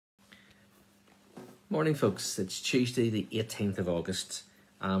Morning folks, it's Tuesday the 18th of August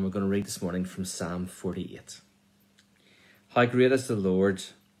and we're going to read this morning from Psalm 48. How great is the Lord,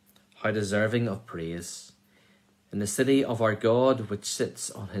 how deserving of praise, in the city of our God which sits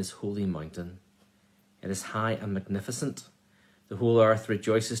on his holy mountain. It is high and magnificent, the whole earth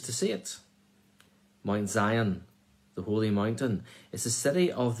rejoices to see it. Mount Zion, the holy mountain, is the city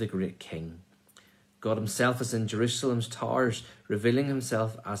of the great King. God himself is in Jerusalem's towers, revealing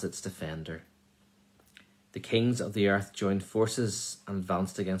himself as its defender. The kings of the earth joined forces and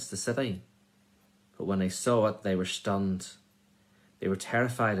advanced against the city. But when they saw it, they were stunned. They were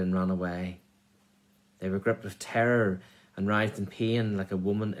terrified and ran away. They were gripped with terror and writhed in pain like a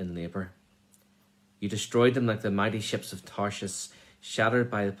woman in labour. You destroyed them like the mighty ships of Tarshish,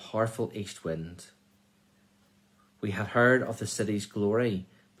 shattered by the powerful east wind. We had heard of the city's glory,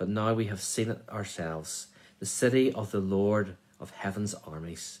 but now we have seen it ourselves, the city of the Lord of heaven's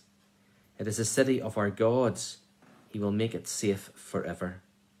armies. It is a city of our gods. He will make it safe forever.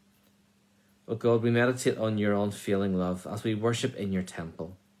 O God, we meditate on your unfailing love as we worship in your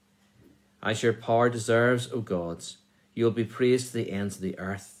temple. As your power deserves, O God, you will be praised to the ends of the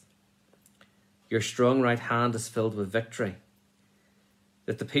earth. Your strong right hand is filled with victory.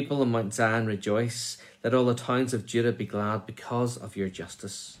 Let the people of Mount Zion rejoice. Let all the towns of Judah be glad because of your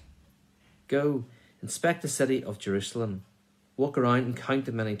justice. Go, inspect the city of Jerusalem. Walk around and count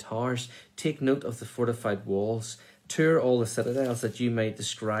the many towers. Take note of the fortified walls. Tour all the citadels that you may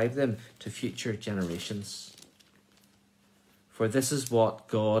describe them to future generations. For this is what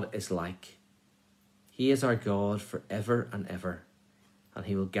God is like. He is our God forever and ever, and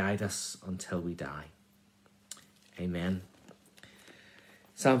he will guide us until we die. Amen.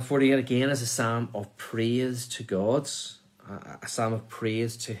 Psalm 48 again is a psalm of praise to God, a psalm of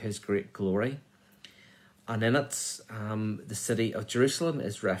praise to his great glory. And in it, the city of Jerusalem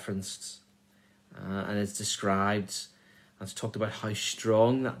is referenced and it's described and it's talked about how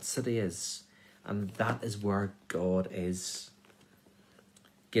strong that city is. And that is where God is.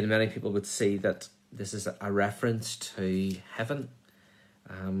 Again, many people would see that this is a reference to heaven,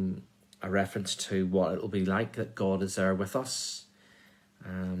 a reference to what it will be like that God is there with us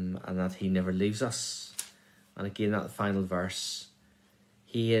and that he never leaves us. And again, that final verse,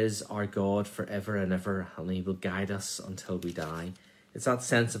 he is our God forever and ever, and he will guide us until we die. It's that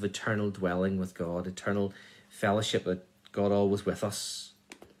sense of eternal dwelling with God, eternal fellowship that God always with us.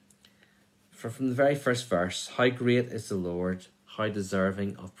 For from the very first verse, how great is the Lord, how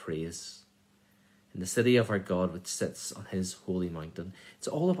deserving of praise, in the city of our God which sits on his holy mountain. It's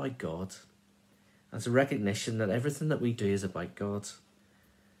all about God. It's a recognition that everything that we do is about God.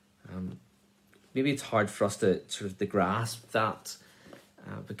 Maybe it's hard for us to grasp that,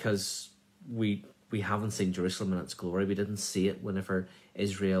 because we haven't seen Jerusalem in its glory. We didn't see it whenever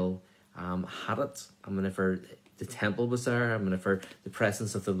Israel had it, and whenever the temple was there, and whenever the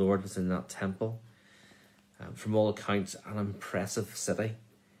presence of the Lord was in that temple. From all accounts, an impressive city.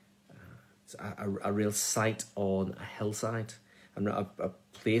 It's a real sight on a hillside, and a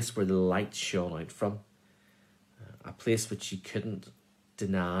place where the light shone out from. A place which you couldn't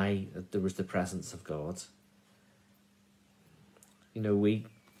deny that there was the presence of God. You know, we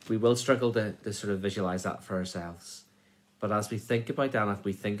will struggle to sort of visualize that for ourselves. But as we think about that, if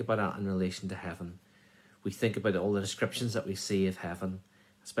we think about that in relation to heaven, we think about all the descriptions that we see of heaven,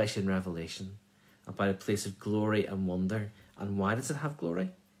 especially in Revelation, about a place of glory and wonder. And why does it have glory?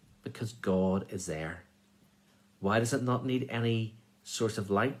 Because God is there. Why does it not need any source of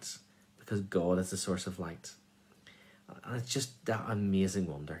light? Because God is the source of light. And it's just that amazing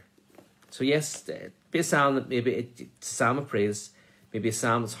wonder. So yes, be a psalm that maybe it's a psalm of praise, maybe a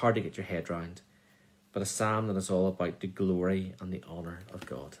psalm that's hard to get your head round, but a psalm that is all about the glory and the honour of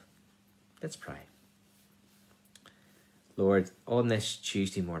God. Let's pray. Lord, on this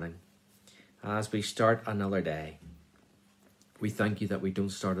Tuesday morning, as we start another day, we thank you that we don't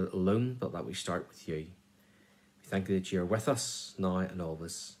start it alone, but that we start with you. We thank you that you're with us now and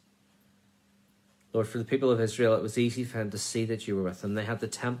always. Lord, for the people of Israel, it was easy for them to see that you were with them. They had the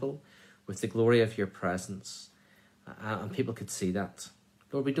temple with the glory of your presence, and people could see that.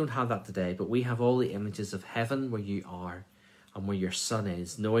 Lord, we don't have that today, but we have all the images of heaven where you are and where your Son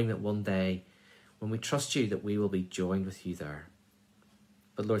is, knowing that one day, when we trust you, that we will be joined with you there.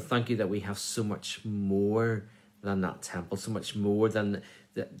 But Lord, thank you that we have so much more than that temple, so much more than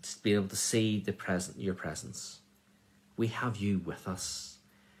being able to see your presence. We have you with us.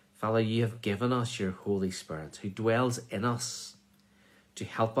 Father, you have given us your Holy Spirit who dwells in us to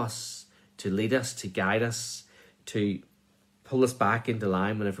help us, to lead us, to guide us, to pull us back into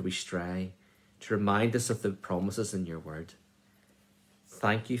line whenever we stray, to remind us of the promises in your word.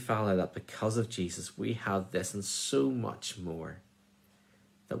 thank you, Father, that because of Jesus, we have this and so much more,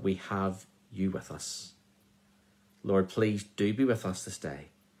 that we have you with us. Lord, please do be with us this day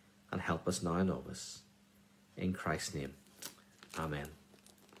and help us now and always. In Christ's name, amen.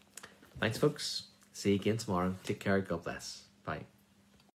 Thanks, folks. See you again tomorrow. Take care. God bless. Bye.